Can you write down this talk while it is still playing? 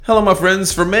Hello, my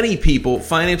friends. For many people,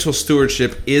 financial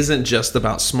stewardship isn't just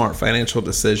about smart financial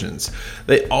decisions.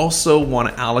 They also want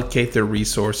to allocate their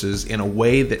resources in a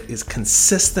way that is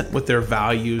consistent with their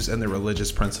values and their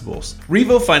religious principles.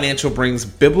 Revo Financial brings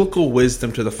biblical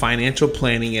wisdom to the financial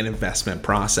planning and investment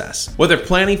process. Whether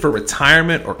planning for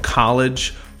retirement or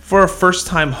college, for a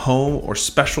first-time home or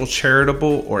special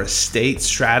charitable or estate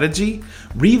strategy,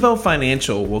 Revo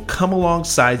Financial will come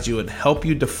alongside you and help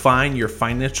you define your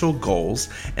financial goals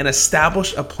and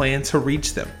establish a plan to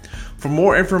reach them. For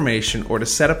more information or to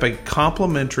set up a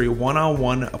complimentary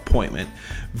one-on-one appointment,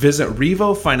 visit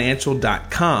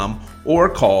revofinancial.com or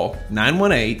call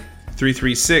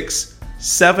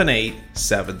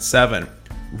 918-336-7877.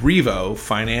 Revo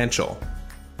Financial.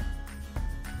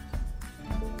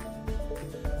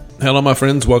 Hello, my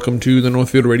friends. Welcome to the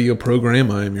Northfield Radio program.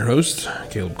 I am your host,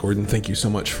 Caleb Gordon. Thank you so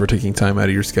much for taking time out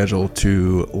of your schedule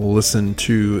to listen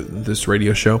to this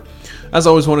radio show. As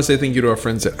always, I want to say thank you to our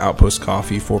friends at Outpost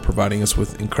Coffee for providing us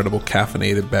with incredible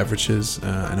caffeinated beverages.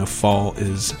 I know fall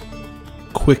is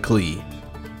quickly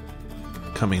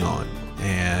coming on,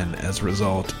 and as a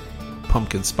result,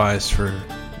 pumpkin spice for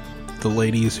the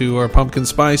ladies who are pumpkin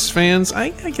spice fans. I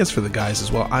guess for the guys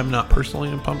as well. I'm not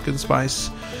personally a pumpkin spice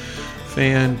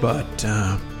fan, but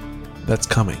that's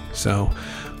coming. So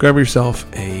grab yourself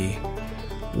a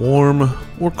warm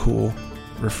or cool,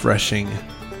 refreshing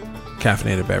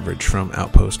caffeinated beverage from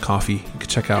Outpost Coffee. You can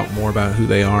check out more about who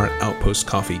they are at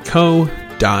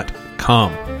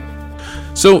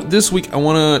outpostcoffeeco.com. So this week I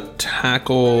want to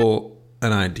tackle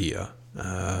an idea.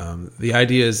 The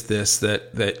idea is this,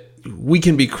 that we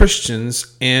can be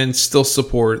Christians and still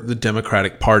support the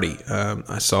Democratic Party.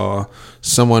 I saw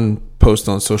someone post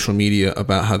on social media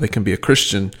about how they can be a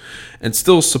Christian and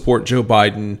still support Joe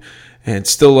Biden and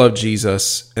still love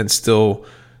Jesus and still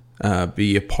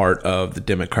be a part of the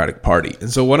Democratic Party.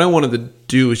 And so what I wanted to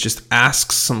do is just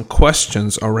ask some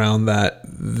questions around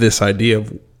this idea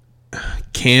of,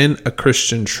 can a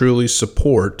Christian truly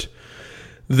support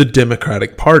the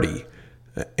Democratic Party?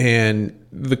 And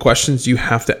the questions you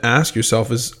have to ask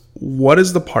yourself is, what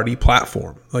is the party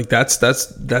platform? Like that's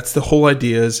the whole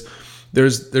idea. Is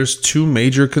there's two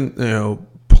major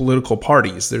political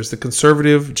parties. There's the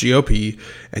conservative GOP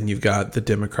and you've got the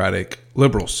Democratic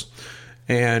liberals.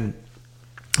 And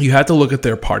you have to look at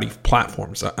their party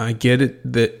platforms. I get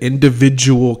it that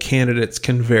individual candidates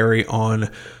can vary on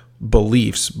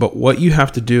beliefs, but what you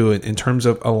have to do in terms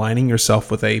of aligning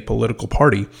yourself with a political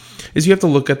party is you have to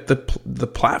look at the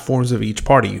platforms of each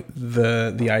party,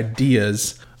 the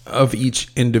ideas of each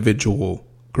individual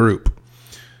group.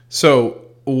 So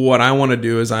what I want to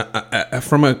do is, I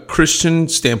from a Christian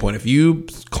standpoint, if you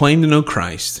claim to know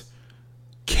Christ,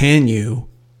 can you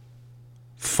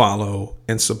follow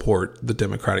and support the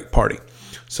Democratic Party?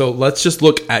 So let's just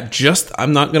look at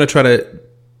I'm not going to try to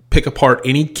pick apart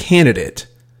any candidate.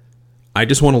 I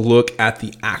just want to look at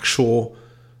the actual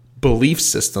belief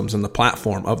systems and the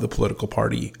platform of the political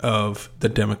party of the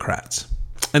Democrats.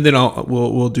 And then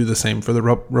we'll do the same for the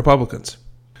Republicans.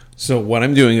 So what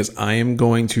I'm doing is I am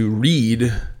going to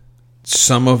read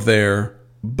some of their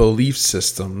belief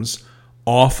systems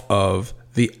off of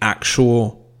the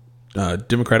actual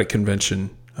Democrat Convention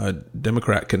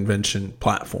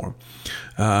platform.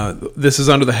 This is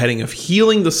under the heading of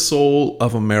Healing the Soul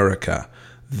of America.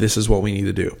 This is what we need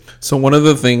to do. So one of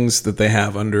the things that they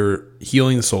have under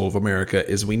Healing the Soul of America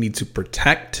is we need to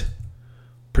protect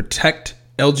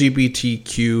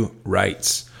LGBTQ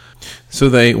rights. So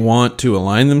they want to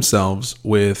align themselves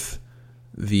with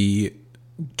the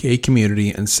gay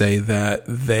community and say that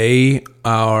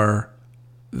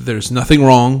there's nothing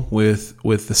wrong with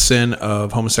the sin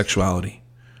of homosexuality.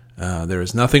 There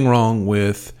is nothing wrong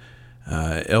with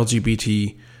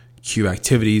LGBTQ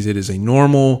activities. It is a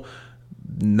normal,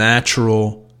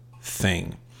 natural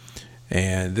thing.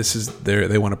 And this is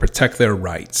they want to protect their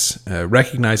rights,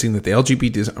 recognizing that the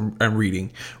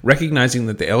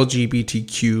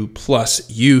LGBTQ plus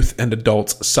youth and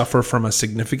adults suffer from a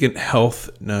significant health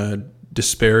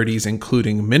disparities,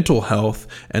 including mental health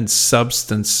and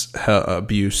substance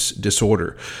abuse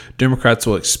disorder. Democrats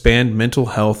will expand mental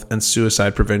health and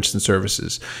suicide prevention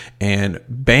services and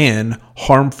ban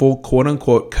harmful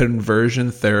quote-unquote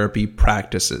conversion therapy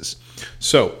practices.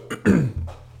 So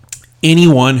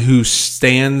anyone who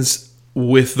stands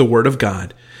with the Word of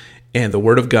God, and the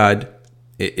Word of God,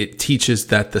 it teaches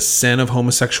that the sin of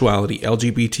homosexuality,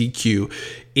 LGBTQ,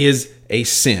 is a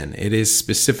sin. It is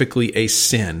specifically a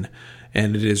sin,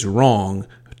 and it is wrong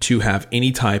to have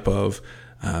any type of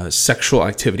sexual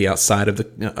activity outside of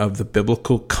the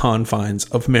biblical confines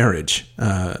of marriage,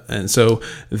 and so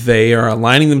they are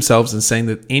aligning themselves and saying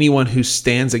that anyone who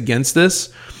stands against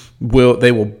this will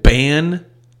ban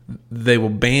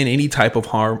any type of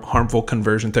harmful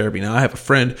conversion therapy. Now, I have a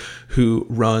friend who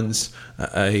runs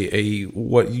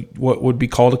what would be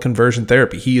called a conversion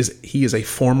therapy. He is a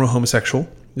former homosexual.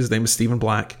 His name is Stephen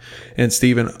Black, and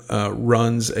Stephen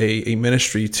runs a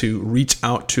ministry to reach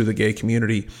out to the gay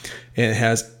community, and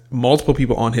has multiple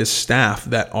people on his staff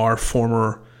that are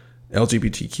former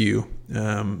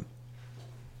LGBTQ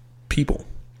people,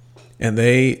 and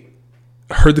they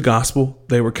heard the gospel.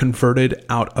 They were converted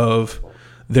out of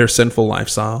their sinful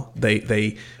lifestyle.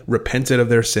 They repented of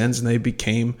their sins, and they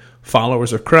became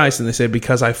followers of Christ. And they said,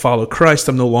 because I follow Christ,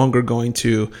 I'm no longer going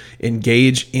to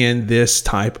engage in this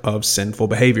type of sinful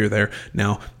behavior. They're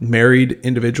now married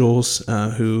individuals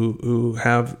who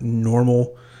have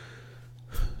normal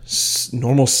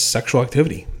sexual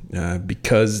activity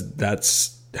because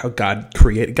that's how God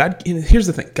created. Here's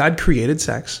the thing: God created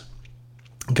sex.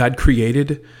 God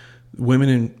created women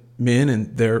and men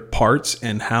and their parts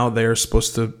and how they're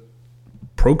supposed to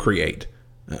procreate.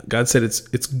 God said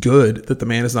it's good that the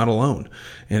man is not alone,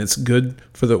 and it's good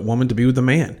for the woman to be with the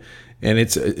man, and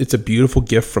it's a beautiful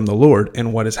gift from the Lord.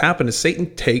 And what has happened is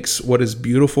Satan takes what is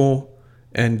beautiful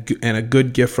and a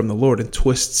good gift from the Lord and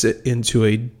twists it into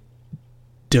a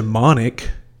demonic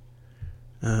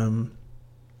thing.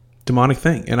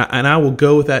 And I will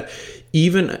go with that.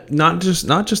 Even not just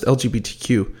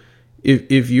LGBTQ.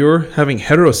 If you're having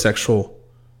heterosexual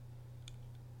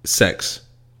sex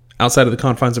outside of the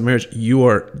confines of marriage, you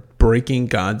are breaking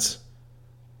God's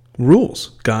rules,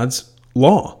 God's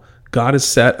law. God has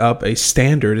set up a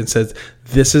standard and says,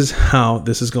 this is how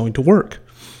this is going to work.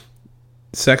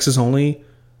 Sex is only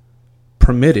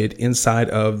permitted inside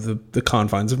of the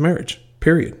confines of marriage,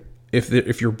 period.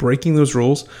 If you're breaking those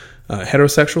rules,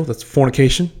 heterosexual, that's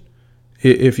fornication.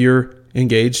 If you're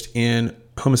engaged in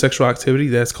homosexual activity,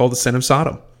 that's called the sin of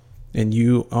Sodom, and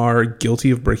you are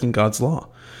guilty of breaking God's law.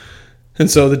 And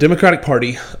so the Democratic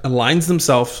Party aligns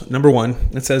themselves, number one,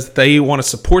 and says they want to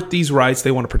support these rights.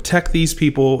 They want to protect these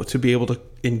people to be able to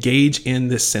engage in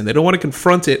this sin. They don't want to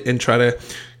confront it and try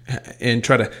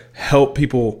to help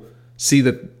people see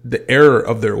the error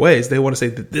of their ways. They want to say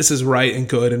that this is right and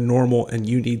good and normal, and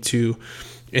you need to.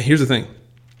 And here's the thing: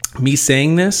 me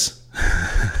saying this,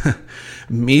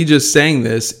 me just saying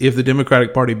this, if the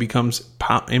Democratic Party becomes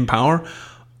in power,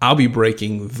 I'll be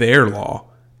breaking their law.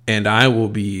 And I will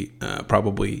be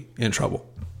probably in trouble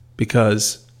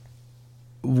because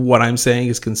what I'm saying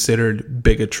is considered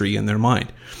bigotry in their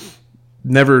mind.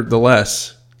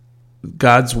 Nevertheless,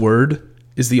 God's word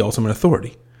is the ultimate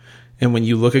authority. And when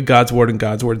you look at God's word, and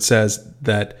God's word says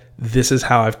that this is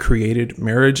how I've created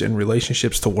marriage and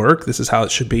relationships to work, this is how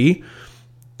it should be,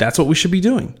 that's what we should be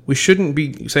doing. We shouldn't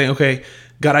be saying, okay,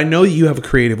 God, I know you have a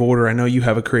creative order. I know you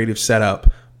have a creative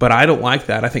setup. But I don't like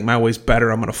that. I think my way's better.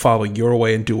 I'm going to follow your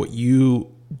way and do what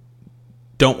you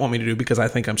don't want me to do because I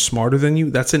think I'm smarter than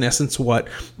you. That's in essence what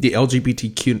the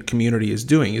LGBTQ community is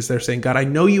doing, is they're saying, God, I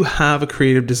know you have a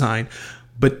creative design,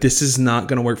 but this is not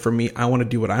going to work for me. I want to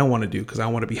do what I want to do because I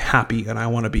want to be happy and I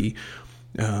want to be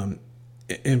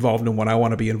involved in what I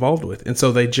want to be involved with. And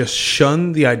so they just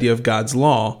shun the idea of God's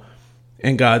law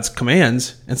and God's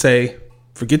commands and say,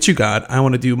 forget you, God. I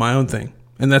want to do my own thing.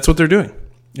 And that's what they're doing.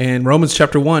 And Romans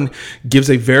chapter 1 gives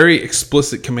a very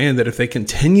explicit command that if they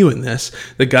continue in this,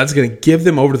 that God's going to give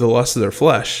them over to the lust of their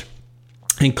flesh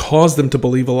and cause them to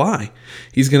believe a lie.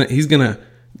 He's going to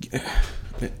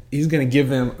give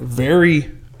them a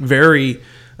very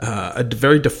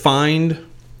defined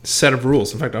set of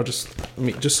rules. In fact,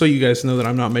 just so you guys know that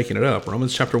I'm not making it up.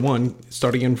 Romans chapter 1,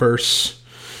 starting in verse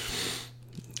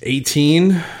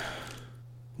 18.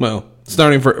 Well,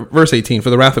 starting for verse 18, for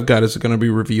the wrath of God is going to be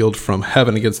revealed from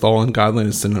heaven against all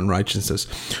ungodliness and unrighteousness.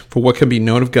 For what can be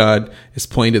known of God is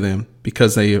plain to them,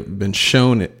 because it's been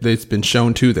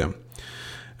shown to them.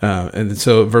 And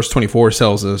so verse 24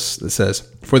 tells us, it says,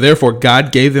 for therefore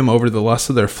God gave them over to the lust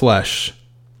of their flesh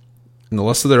and the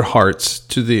lust of their hearts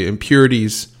to the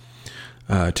impurities,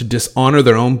 to dishonor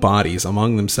their own bodies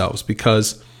among themselves,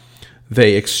 because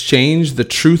they exchanged the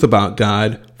truth about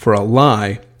God for a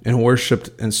lie and worshipped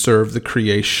and served the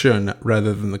creation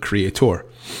rather than the Creator,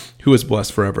 who is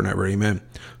blessed forever and ever. Amen.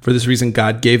 For this reason,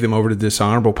 God gave them over to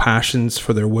dishonorable passions,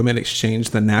 for their women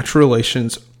exchanged the natural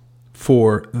relations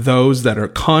for those that are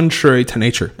contrary to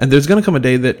nature. And there's going to come a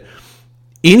day that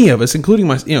any of us, including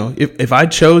my, if I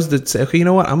chose to say, okay, you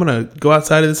know what, I'm going to go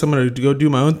outside of this, I'm going to go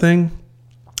do my own thing,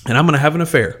 and I'm going to have an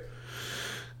affair.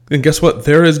 And guess what?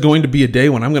 There is going to be a day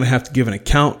when I'm going to have to give an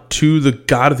account to the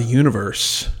God of the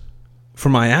universe for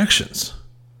my actions.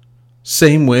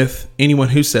 Same with anyone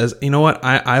who says, you know what,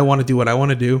 I want to do what I want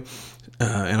to do,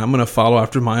 and I'm going to follow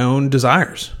after my own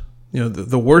desires.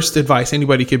 The worst advice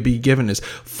anybody could be given is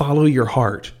follow your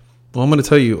heart. Well, I'm going to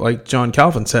tell you, like John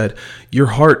Calvin said, your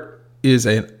heart is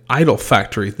an idol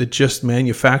factory that just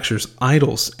manufactures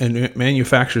idols and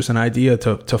manufactures an idea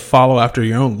to follow after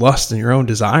your own lust and your own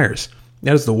desires.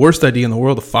 That is the worst idea in the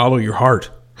world, to follow your heart.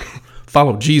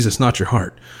 Follow Jesus, not your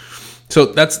heart. So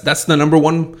that's the number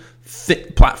one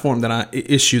platform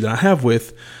issue that I have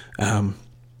with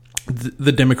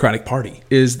the Democratic Party,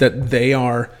 is that they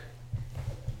are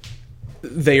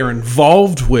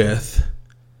involved with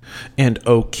and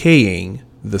okaying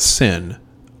the sin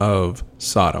of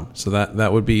Sodom. So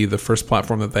that would be the first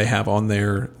platform that they have on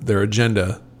their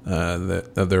agenda,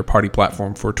 of their party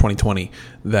platform for 2020.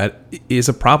 That is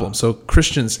a problem. So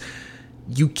Christians,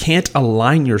 you can't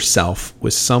align yourself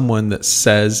with someone that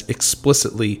says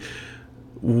explicitly,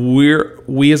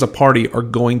 we as a party are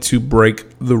going to break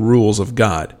the rules of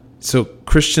God. So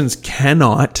Christians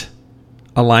cannot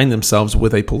align themselves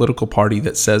with a political party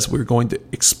that says we're going to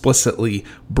explicitly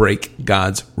break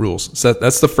God's rules. So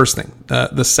that's the first thing.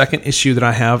 The second issue that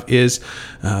I have is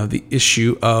the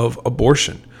issue of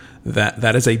abortion.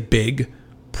 That is a big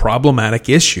problematic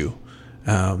issue.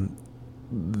 I'm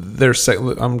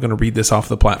going to read this off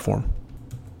the platform.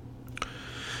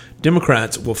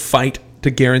 Democrats will fight to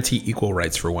guarantee equal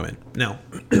rights for women. Now,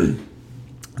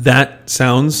 that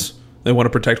sounds, they want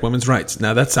to protect women's rights.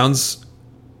 Now, that sounds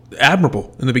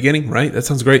admirable in the beginning, right? That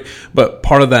sounds great. But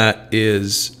part of that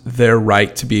is their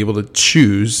right to be able to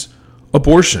choose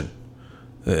abortion.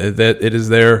 That it is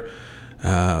their,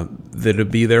 that it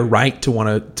would be their right to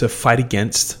want to fight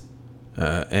against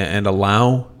and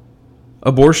allow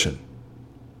abortion.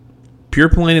 Pure,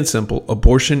 plain, and simple,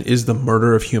 abortion is the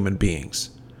murder of human beings.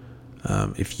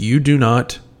 If you do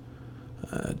not,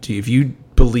 if you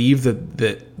believe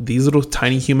that these little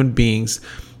tiny human beings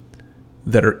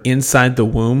that are inside the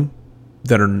womb,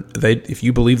 if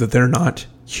you believe that they're not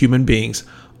human beings,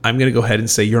 I'm going to go ahead and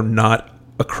say you're not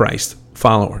a Christ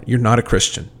follower. You're not a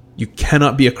Christian. You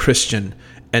cannot be a Christian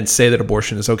and say that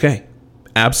abortion is okay.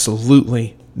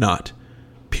 Absolutely not.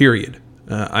 Period.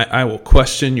 I will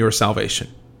question your salvation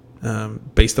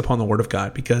based upon the Word of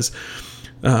God, because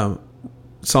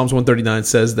Psalms 139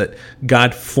 says that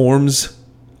God forms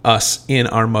us in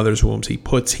our mother's wombs.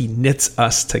 He knits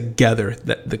us together.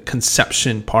 That the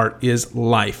conception part is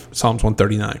life. Psalms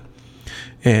 139.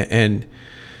 And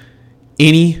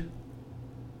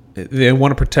they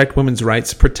want to protect women's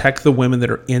rights. Protect the women that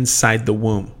are inside the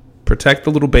womb. Protect the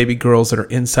little baby girls that are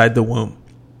inside the womb.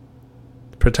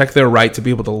 Protect their right to be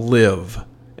able to live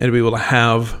and to be able to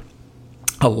have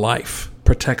a life.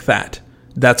 Protect that.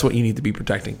 That's what you need to be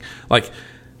protecting. Like,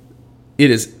 it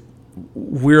is,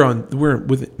 we're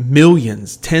with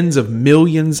millions, tens of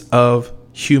millions of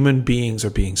human beings are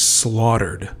being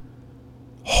slaughtered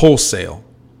wholesale,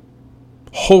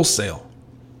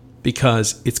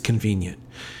 because it's convenient.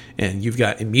 And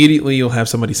you'll have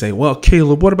somebody say, well,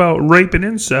 Caleb, what about rape and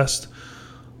incest?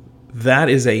 That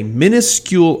is a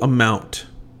minuscule amount.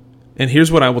 And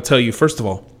here's what I will tell you. First of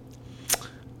all,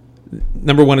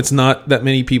 number one, it's not that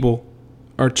many people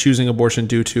are choosing abortion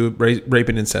due to rape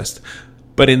and incest.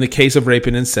 But in the case of rape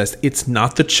and incest, it's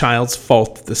not the child's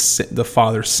fault that the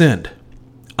father sinned.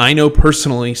 I know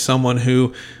personally someone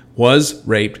who was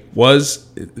raped,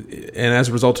 and as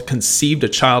a result conceived a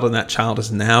child, and that child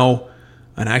is now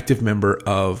an active member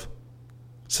of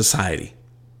society.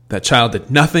 That child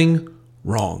did nothing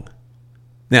wrong.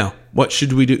 Now, what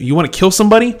should we do? You want to kill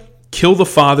somebody? Kill the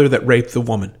father that raped the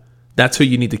woman. That's who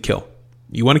you need to kill.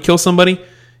 You want to kill somebody?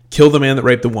 Kill the man that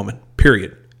raped the woman.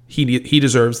 Period. He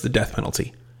deserves the death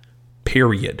penalty.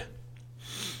 Period.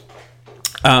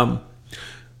 But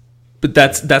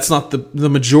that's not the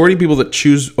majority of people that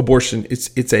choose abortion.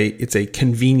 It's a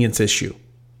convenience issue.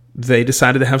 They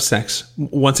decided to have sex,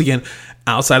 once again,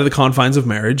 outside of the confines of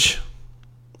marriage.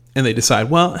 And they decide,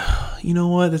 well, you know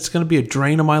what? It's going to be a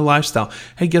drain on my lifestyle.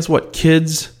 Hey, guess what?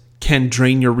 Kids can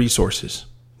drain your resources.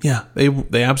 Yeah,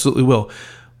 they absolutely will.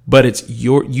 But it's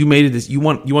you made it. You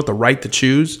want the right to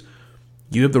choose.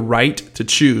 You have the right to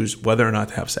choose whether or not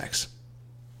to have sex.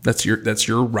 That's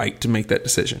your right to make that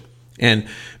decision. And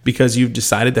because you've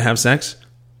decided to have sex,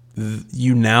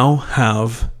 you now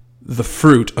have the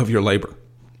fruit of your labor.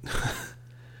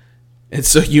 And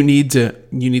so you need to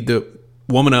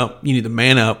woman up, you need to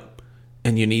man up,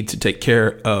 and you need to take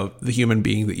care of the human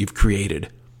being that you've created.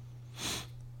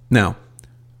 Now,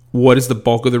 what is the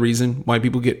bulk of the reason why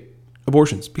people get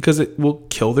abortions? Because it will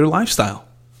kill their lifestyle.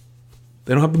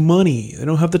 They don't have the money. They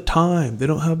don't have the time. They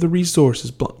don't have the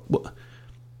resources.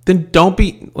 Then don't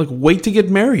wait to get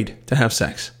married to have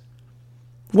sex.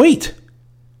 Wait.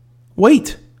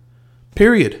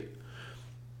 Period.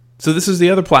 So this is the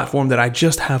other platform that I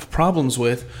just have problems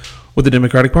with the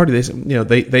Democratic Party.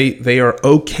 They are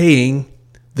okaying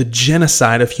the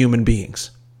genocide of human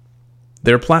beings.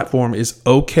 Their platform is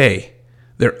okay.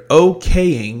 They're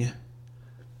okaying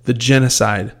the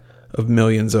genocide of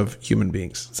millions of human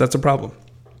beings. So that's a problem.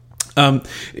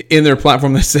 In their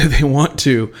platform, they say they want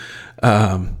to,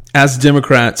 as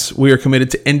Democrats, we are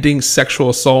committed to ending sexual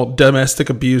assault, domestic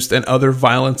abuse, and other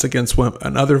violence against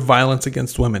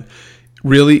women.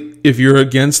 Really, if you're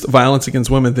against violence against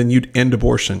women, then you'd end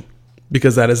abortion,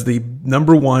 because that is the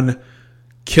number one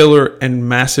killer and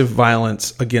massive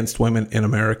violence against women in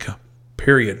America.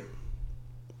 Period.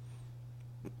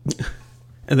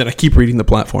 And then I keep reading the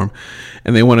platform,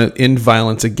 and they want to end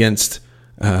violence against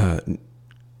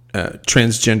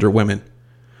transgender women.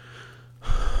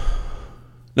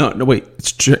 No, wait.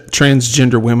 It's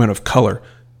transgender women of color,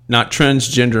 not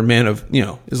transgender men of,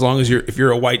 as long as if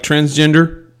you're a white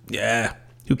transgender, yeah,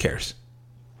 who cares?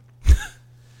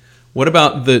 What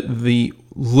about the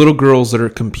little girls that are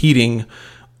competing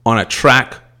on a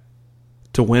track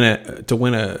to win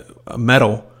a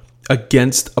medal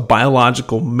against a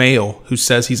biological male who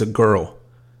says he's a girl?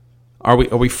 Are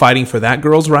we fighting for that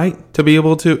girl's right to be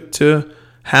able to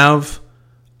have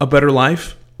a better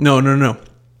life? No.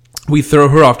 We throw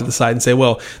her off to the side and say,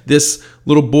 well, this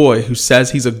little boy who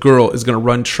says he's a girl is going to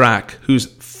run track, who's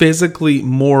physically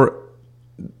more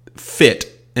fit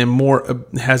and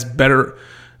has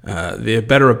the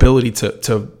better ability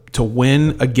to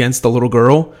win against the little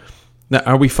girl. Now,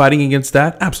 are we fighting against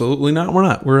that? Absolutely not. We're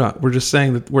not. We're just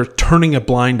saying that we're turning a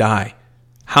blind eye.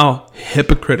 How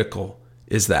hypocritical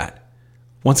is that?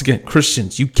 Once again,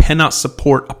 Christians, you cannot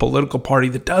support a political party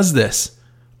that does this.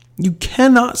 You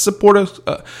cannot support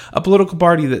a political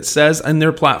party that says in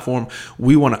their platform,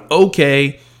 we want to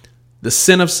okay the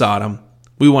sin of Sodom.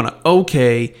 We want to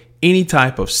okay any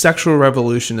type of sexual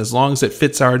revolution as long as it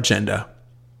fits our agenda.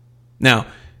 Now,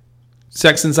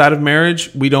 sex inside of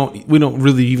marriage, we don't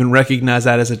really even recognize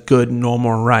that as a good,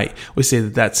 normal right. We say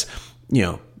that that's,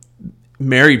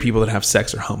 married people that have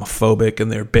sex are homophobic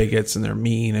and they're bigots and they're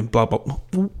mean and blah, blah, blah.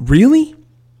 Really?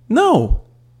 No,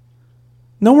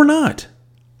 we're not.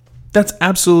 That's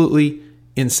absolutely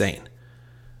insane.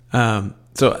 So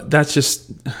that's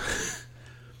just,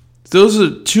 those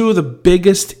are two of the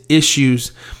biggest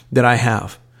issues that I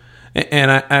have.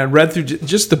 And I read through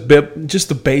just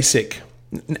the basic,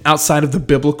 outside of the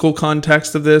biblical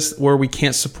context of this, where we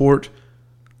can't support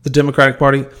the Democratic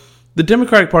Party. The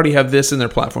Democratic Party have this in their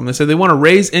platform. They say they want to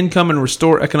raise income and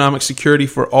restore economic security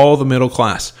for all the middle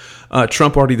class.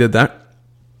 Trump already did that.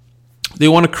 They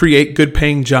want to create good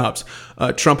paying jobs.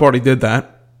 Trump already did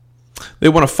that. They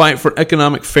want to fight for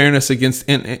economic fairness against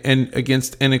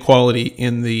inequality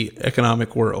in the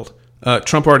economic world.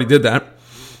 Trump already did that.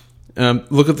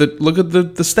 Look at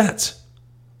the stats.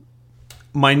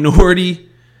 Minority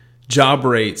job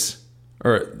rates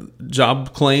or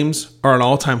job claims are an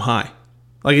all-time high.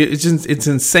 Like it's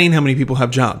insane how many people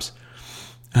have jobs.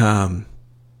 Bring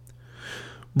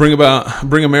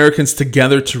Americans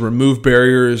together to remove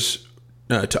barriers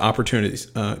to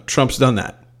opportunities. Trump's done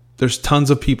that. There's tons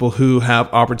of people who have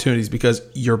opportunities because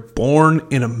you're born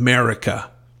in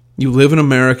America. You live in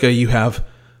America. You have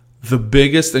the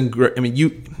biggest and great.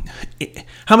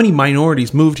 How many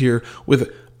minorities moved here with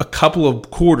a couple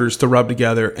of quarters to rub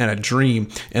together and a dream,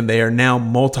 and they are now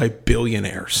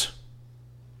multi-billionaires?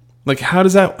 Like, how do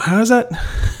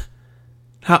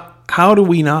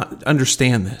we not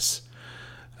understand this?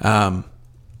 So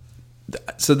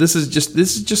this is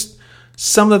just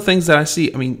some of the things that I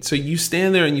see. So you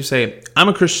stand there and you say, I'm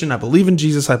a Christian, I believe in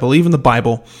Jesus, I believe in the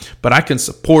Bible, but I can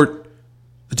support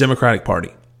the Democratic Party.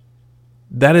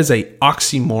 That is a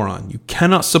oxymoron. You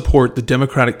cannot support the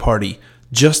Democratic Party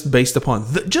just based upon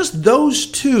just those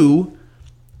two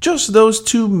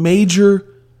major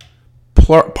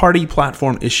party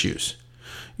platform issues.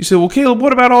 You say, well, Caleb,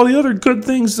 what about all the other good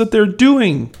things that they're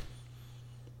doing?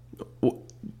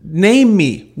 Name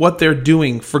me what they're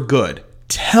doing for good.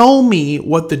 Tell me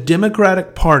what the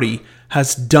Democratic Party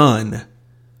has done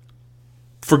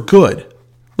for good.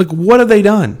 Like, what have they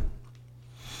done?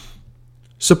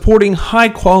 Supporting high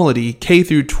quality K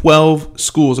through 12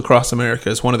 schools across America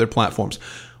is one of their platforms.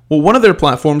 Well, one of their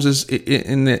platforms is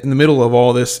in the middle of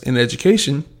all this in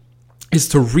education is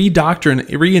to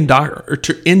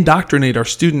indoctrinate our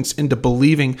students into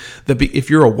believing that if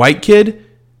you're a white kid,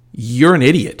 you're an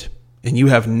idiot and you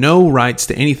have no rights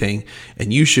to anything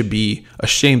and you should be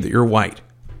ashamed that you're white.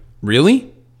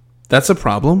 Really? That's a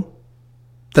problem?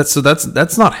 That's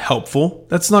not helpful.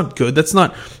 That's not good. That's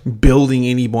not building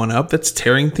anyone up. That's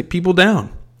tearing people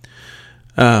down.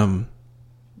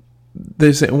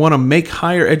 They say want to make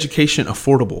higher education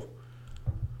affordable.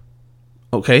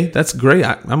 Okay, that's great.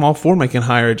 I'm all for making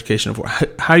higher education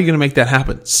affordable. How are you going to make that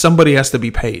happen? Somebody has to be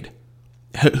paid.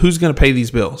 Who's going to pay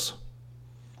these bills?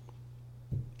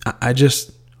 I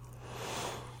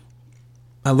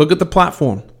look at the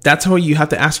platform. That's how you have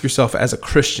to ask yourself as a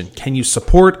Christian. Can you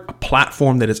support a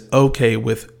platform that is okay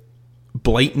with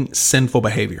blatant sinful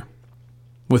behavior?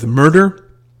 With murder?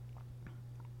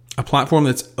 A platform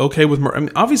that's okay with murder? I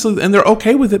mean, obviously, and they're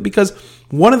okay with it because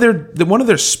one of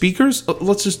their speakers,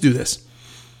 let's just do this.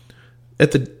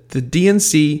 At the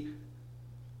DNC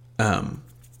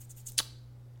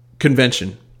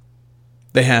convention,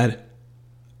 they had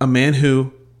a man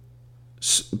who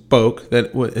spoke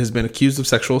that has been accused of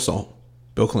sexual assault,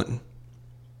 Bill Clinton.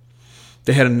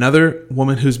 They had another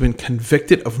woman who's been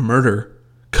convicted of murder,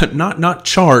 not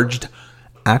charged,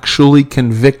 actually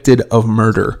convicted of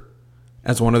murder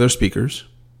as one of their speakers.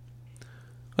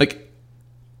 Like,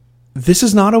 this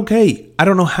is not okay. I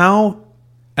don't know how,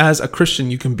 as a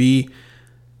Christian, you can be.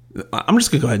 I'm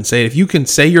just going to go ahead and say it. If you can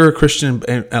say you're a Christian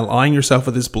and align yourself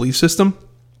with this belief system,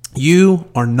 you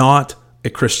are not a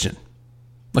Christian.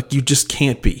 Like, you just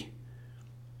can't be.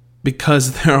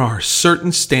 Because there are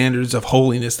certain standards of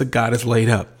holiness that God has laid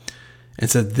up and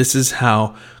said this is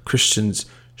how Christians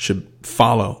should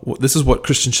follow. This is what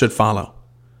Christians should follow.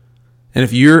 And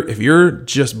if you're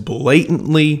just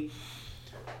blatantly,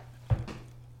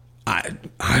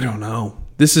 I don't know.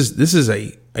 This is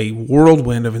a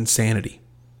whirlwind of insanity.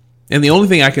 And the only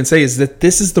thing I can say is that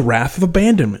this is the wrath of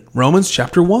abandonment. Romans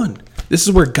chapter 1. This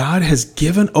is where God has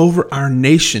given over our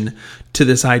nation to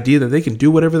this idea that they can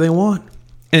do whatever they want.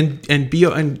 And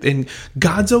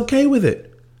God's okay with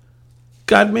it.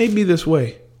 God made me this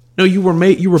way. No, you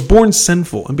were born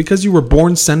sinful. And because you were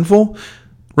born sinful,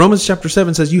 Romans chapter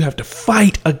 7 says you have to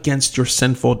fight against your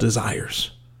sinful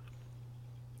desires.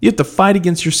 You have to fight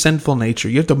against your sinful nature.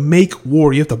 You have to make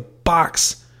war. You have to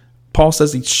box. Paul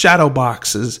says he shadow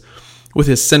boxes with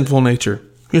his sinful nature.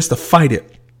 He has to fight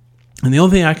it. And the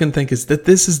only thing I can think is that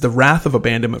this is the wrath of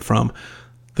abandonment from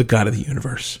the God of the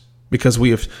universe. Because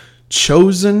we have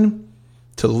chosen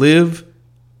to live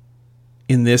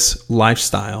in this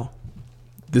lifestyle.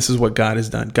 This is what God has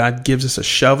done. God gives us a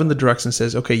shove in the direction and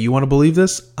says, okay, you want to believe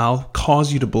this? I'll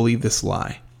cause you to believe this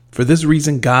lie. For this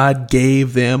reason, God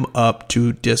gave them up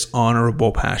to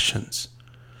dishonorable passions.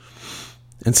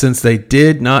 And since they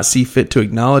did not see fit to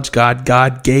acknowledge God,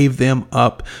 God gave them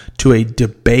up to a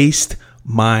debased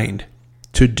mind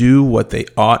to do what they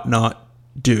ought not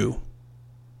do,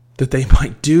 that they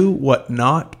might do what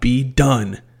not be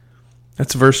done.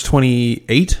 That's verse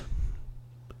 28.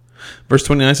 Verse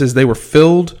 29 says, they were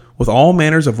filled with all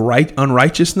manners of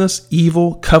unrighteousness,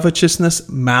 evil, covetousness,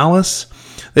 malice.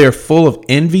 They are full of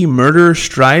envy, murder,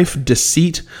 strife,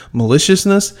 deceit,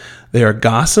 maliciousness. They are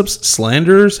gossips,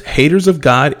 slanderers, haters of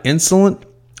God, insolent,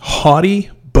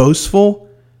 haughty, boastful,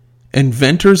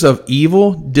 inventors of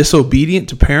evil, disobedient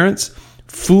to parents,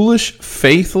 foolish,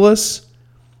 faithless,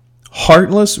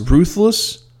 heartless,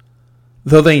 ruthless.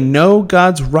 Though they know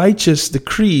God's righteous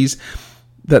decrees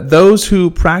that those who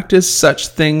practice such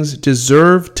things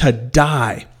deserve to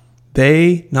die,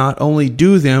 they not only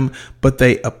do them, but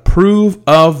they approve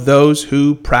of those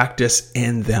who practice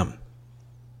in them.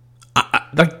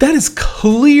 Like, that is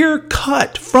clear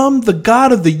cut from the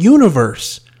God of the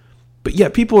universe. But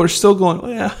yet people are still going, oh,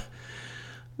 yeah,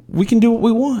 we can do what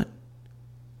we want.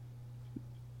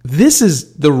 This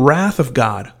is the wrath of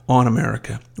God on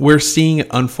America. We're seeing it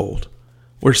unfold.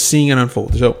 We're seeing it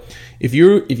unfold. So if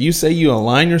you say you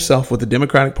align yourself with the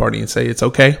Democratic Party and say it's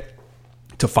okay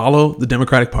to follow the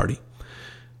Democratic Party,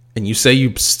 and you say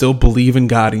you still believe in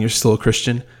God and you're still a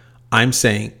Christian, I'm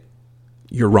saying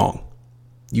you're wrong.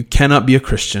 You cannot be a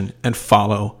Christian and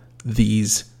follow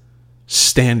these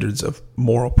standards of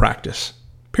moral practice.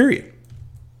 Period.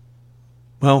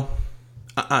 Well,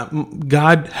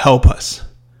 God help us.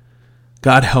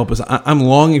 God help us. I'm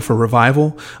longing for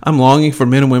revival. I'm longing for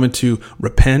men and women to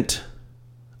repent.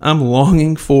 I'm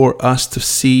longing for us to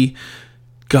see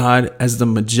God as the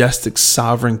majestic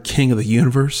sovereign King of the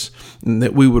universe, and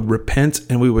that we would repent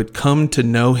and we would come to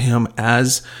know him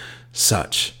as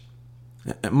such.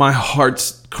 My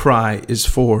heart's cry is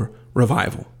for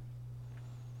revival.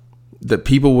 That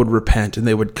people would repent and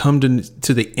they would come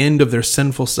to the end of their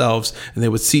sinful selves, and they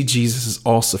would see Jesus as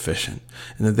all sufficient,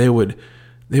 and that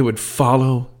they would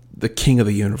follow the King of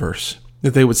the universe,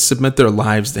 that they would submit their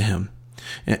lives to him.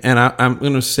 And I'm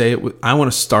going to say it. I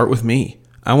want to start with me.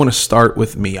 I want to start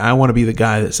with me. I want to be the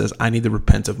guy that says, I need to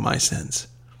repent of my sins.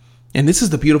 And this is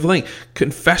the beautiful thing.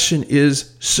 Confession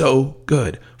is so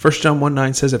good. 1 John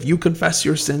 1:9 says, if you confess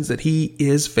your sins, that he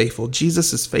is faithful.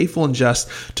 Jesus is faithful and just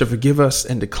to forgive us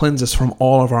and to cleanse us from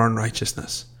all of our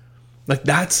unrighteousness. Like,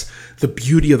 that's the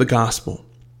beauty of the gospel.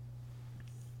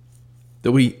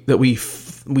 That we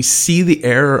see the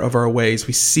error of our ways.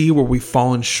 We see where we've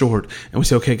fallen short, and we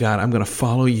say, okay, God, I'm going to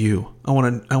follow you. I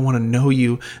want to know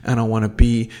you, and I want to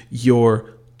be your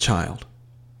child.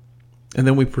 And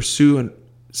then we pursue and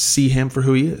see him for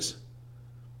who he is.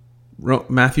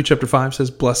 Matthew chapter 5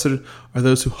 says, blessed are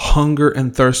those who hunger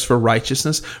and thirst for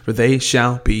righteousness, for they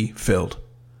shall be filled.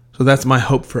 So that's my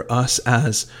hope for us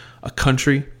as a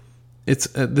country.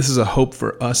 This is a hope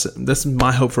for us. This is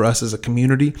my hope for us as a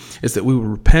community, is that we would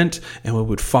repent and we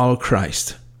would follow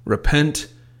Christ. Repent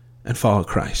and follow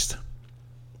Christ.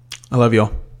 I love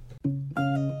y'all.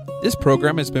 This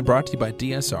program has been brought to you by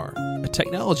DSR, a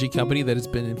technology company that has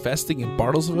been investing in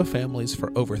Bartlesville families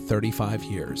for over 35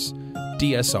 years.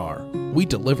 DSR, we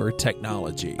deliver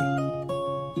technology.